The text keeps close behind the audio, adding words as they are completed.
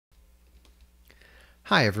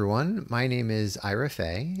Hi everyone, my name is Ira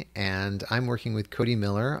Fay, and I'm working with Cody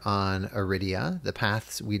Miller on Arydia, The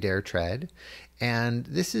Paths We Dare Tread, and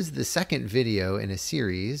this is the second video in a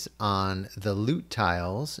series on the loot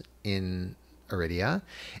tiles in Arydia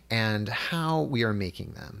and how we are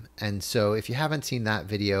making them. And so if you haven't seen that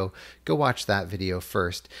video, go watch that video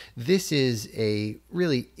first. This is a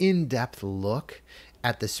really in-depth look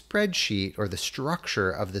at the spreadsheet or the structure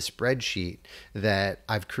of the spreadsheet that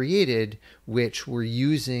I've created, which we're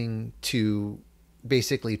using to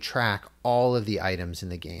basically track all of the items in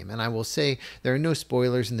the game. And I will say there are no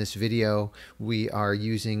spoilers in this video. We are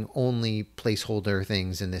using only placeholder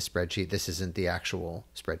things in this spreadsheet. This isn't the actual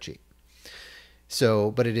spreadsheet. So,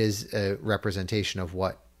 but it is a representation of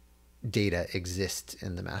what data exists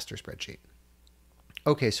in the master spreadsheet.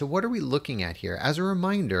 Okay, so what are we looking at here? As a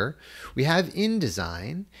reminder, we have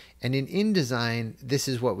InDesign, and in InDesign, this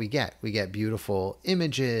is what we get. We get beautiful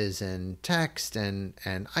images and text and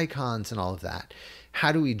icons and all of that.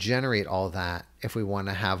 How do we generate all that if we want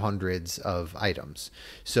to have hundreds of items?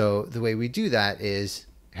 So the way we do that is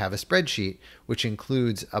have a spreadsheet, which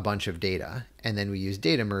includes a bunch of data, and then we use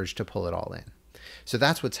data merge to pull it all in. So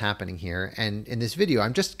that's what's happening here. And in this video,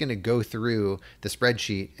 I'm just going to go through the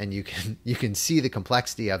spreadsheet, and you can see the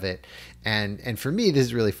complexity of it. And for me, this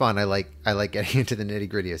is really fun. I like getting into the nitty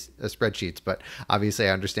gritty of spreadsheets, but obviously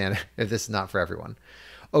I understand if this is not for everyone.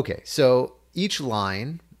 Okay, so each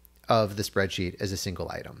line of the spreadsheet is a single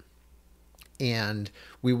item, and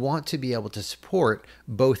we want to be able to support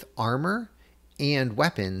both armor and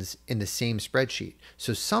weapons in the same spreadsheet.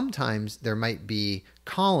 So sometimes there might be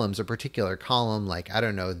columns, a particular column, like, I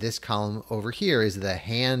don't know, this column over here is the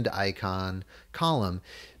hand icon column.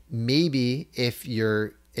 Maybe if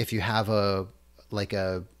you have a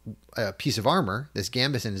piece of armor, this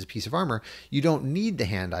gambeson is a piece of armor, you don't need the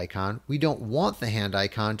hand icon. We don't want the hand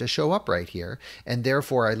icon to show up right here, and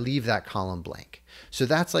therefore I leave that column blank. So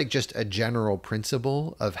that's like just a general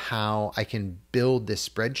principle of how I can build this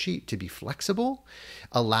spreadsheet to be flexible,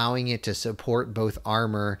 allowing it to support both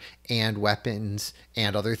armor and weapons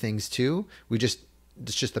and other things too. It's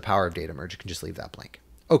just the power of data merge. You can just leave that blank.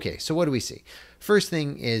 Okay, so what do we see? First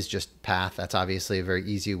thing is just path. That's obviously a very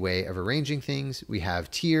easy way of arranging things. We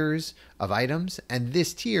have tiers of items, and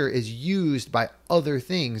this tier is used by other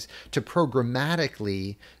things to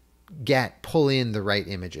programmatically pull in the right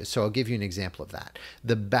images. So I'll give you an example of that.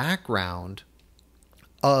 The background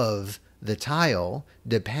of the tile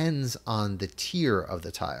depends on the tier of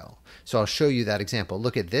the tile. So I'll show you that example.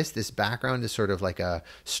 Look at this. This background is sort of like a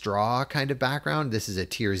straw kind of background. This is a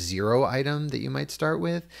tier 0 item that you might start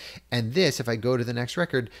with. And this, if I go to the next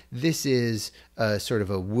record, this is a sort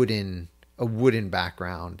of a wooden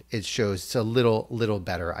background. It shows it's a little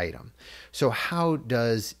better item. So how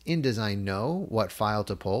does InDesign know what file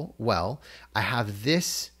to pull? Well, I have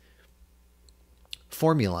this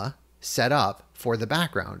formula set up for the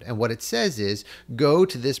background. And what it says is go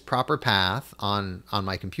to this proper path on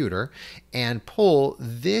my computer and pull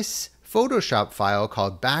this Photoshop file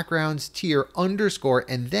called backgrounds tier _,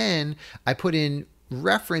 and then I put in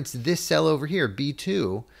reference this cell over here,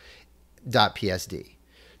 b2.psd.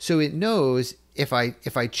 So it knows if I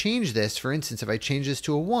change this, for instance, if I change this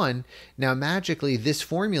to a 1, now magically this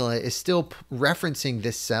formula is still referencing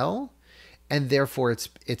this cell, and therefore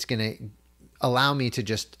it's going to allow me to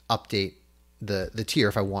just update the tier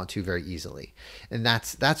if I want to very easily. And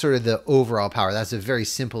that's sort of the overall power. That's a very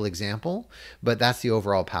simple example, but that's the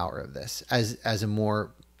overall power of this. As a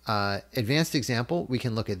more advanced example, we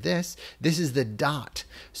can look at this. This is the dot.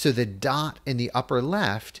 So the dot in the upper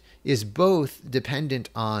left is both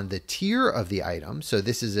dependent on the tier of the item. So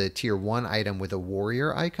this is a tier 1 item with a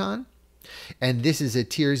warrior icon, and this is a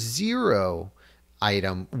tier 0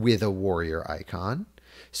 item with a warrior icon.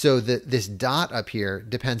 So this dot up here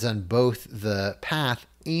depends on both the path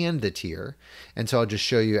and the tier. And so I'll just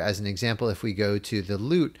show you as an example. If we go to the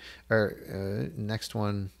loot, or next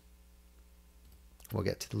one, we'll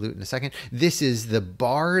get to the loot in a second. This is the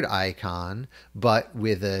bard icon, but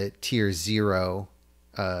with a tier 0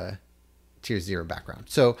 background.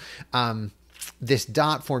 So this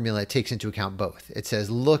dot formula takes into account both. It says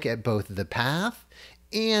look at both the path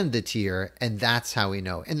and the tier, and that's how we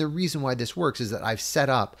know. And the reason why this works is that I've set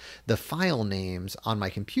up the file names on my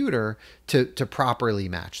computer to properly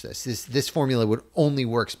match this. This formula would only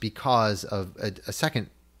works because of a second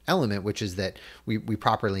element, which is that we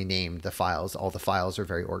properly named the files. All the files are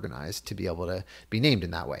very organized to be able to be named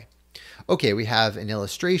in that way. Okay, we have an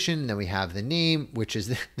illustration, then we have the name, which is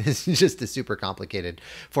this is just a super complicated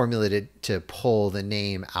formula to pull the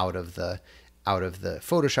name out of the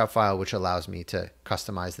Photoshop file, which allows me to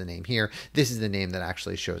customize the name here. This is the name that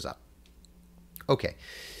actually shows up. Okay,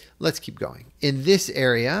 let's keep going. In this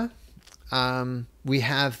area, we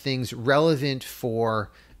have things relevant for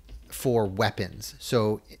weapons.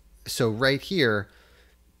 So right here,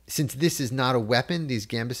 since this is not a weapon, these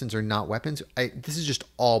gambesons are not weapons. This is just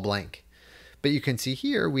all blank. But you can see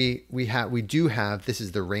here we do have, this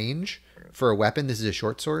is the range for a weapon. This is a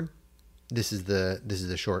short sword. This is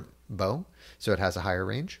the short bow, so it has a higher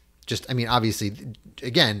range. Just, I mean, obviously,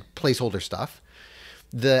 again, placeholder stuff.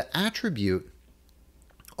 The attribute,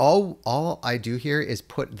 all I do here is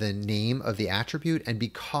put the name of the attribute, and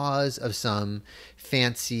because of some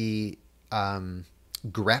fancy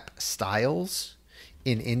grep styles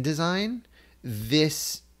in InDesign,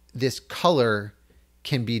 this color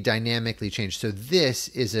can be dynamically changed. So this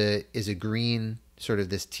is a green, sort of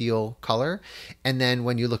this teal color, and then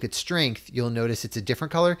when you look at strength, you'll notice it's a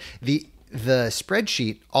different color. The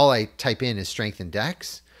spreadsheet, all I type in is strength and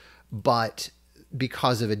dex, but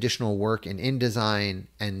because of additional work in InDesign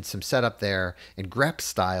and some setup there and grep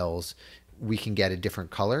styles, we can get a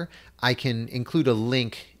different color. I can include a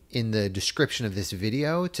link in the description of this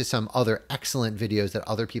video to some other excellent videos that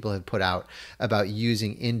other people have put out about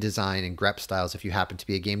using InDesign and grep styles. If you happen to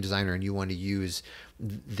be a game designer and you want to use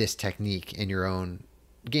this technique in your own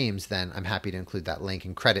games, then I'm happy to include that link,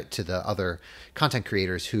 and credit to the other content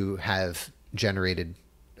creators who have generated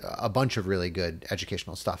a bunch of really good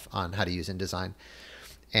educational stuff on how to use InDesign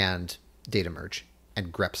and data merge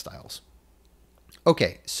and grep styles.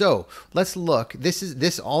 Okay, so let's look.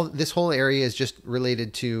 This whole area is just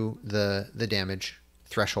related to the damage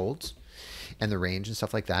thresholds and the range and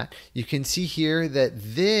stuff like that. You can see here that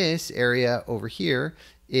this area over here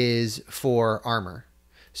is for armor.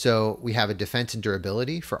 So we have a defense and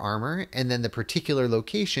durability for armor, and then the particular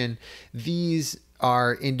location, these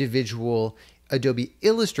are individual Adobe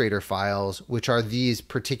Illustrator files, which are these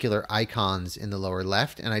particular icons in the lower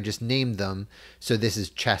left, and I just named them. So this is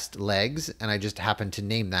chest legs, and I just happened to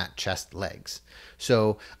name that chest legs.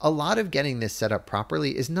 So a lot of getting this set up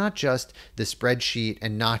properly is not just the spreadsheet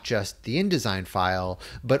and not just the InDesign file,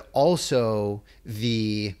 but also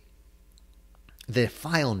the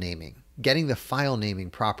file naming. Getting the file naming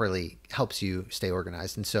properly helps you stay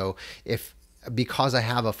organized. And so because I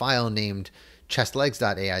have a file named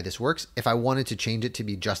chestlegs.ai, this works. If I wanted to change it to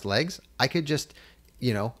be just legs, I could just,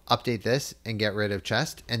 update this and get rid of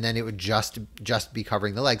chest, and then it would just be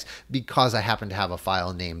covering the legs, because I happen to have a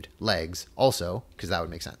file named legs also, because that would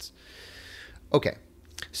make sense. Okay,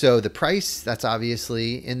 so the price, that's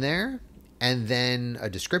obviously in there, and then a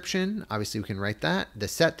description, obviously we can write that, the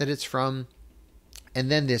set that it's from, and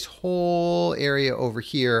then this whole area over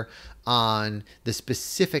here on the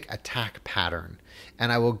specific attack pattern.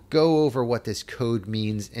 And I will go over what this code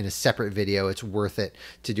means in a separate video. It's worth it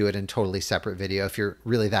to do it in a totally separate video if you're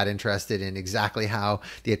really that interested in exactly how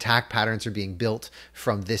the attack patterns are being built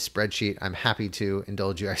from this spreadsheet. I'm happy to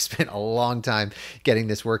indulge you. I spent a long time getting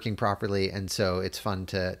this working properly, and so it's fun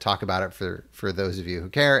to talk about it for those of you who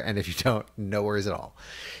care, and if you don't, no worries at all.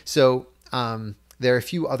 So there are a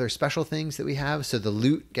few other special things that we have. So the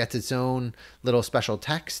loot gets its own little special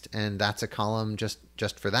text, and that's a column just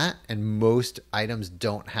for that. And most items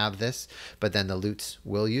don't have this, but then the loots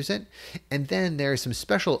will use it. And then there are some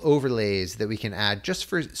special overlays that we can add just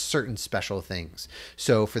for certain special things.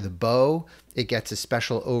 So for the bow, it gets a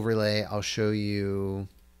special overlay. I'll show you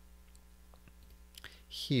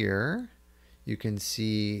here. You can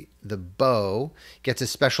see the bow gets a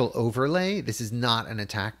special overlay. This is not an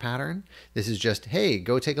attack pattern. This is just, hey,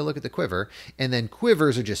 go take a look at the quiver. And then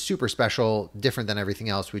quivers are just super special, different than everything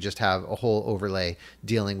else. We just have a whole overlay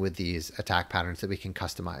dealing with these attack patterns that we can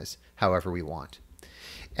customize however we want.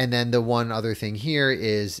 And then the one other thing here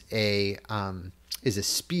is a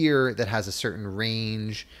spear that has a certain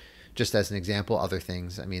range. Just as an example, other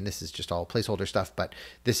things, I mean, this is just all placeholder stuff, but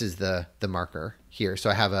this is the marker here. So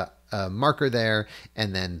I have a marker there,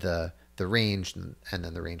 and then the range, and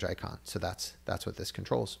then the range icon. So that's what this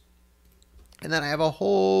controls. And then I have a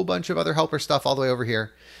whole bunch of other helper stuff all the way over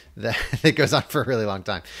here that goes on for a really long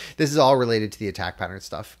time. This is all related to the attack pattern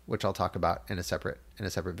stuff, which I'll talk about in a separate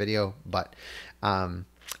video. But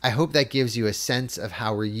I hope that gives you a sense of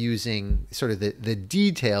how we're using sort of the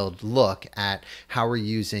detailed look at how we're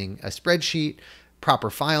using a spreadsheet, proper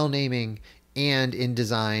file naming, and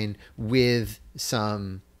InDesign with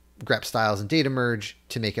some grep styles and data merge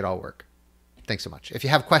to make it all work. Thanks so much. If you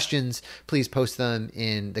have questions, please post them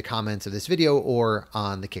in the comments of this video or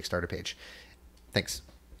on the Kickstarter page. Thanks.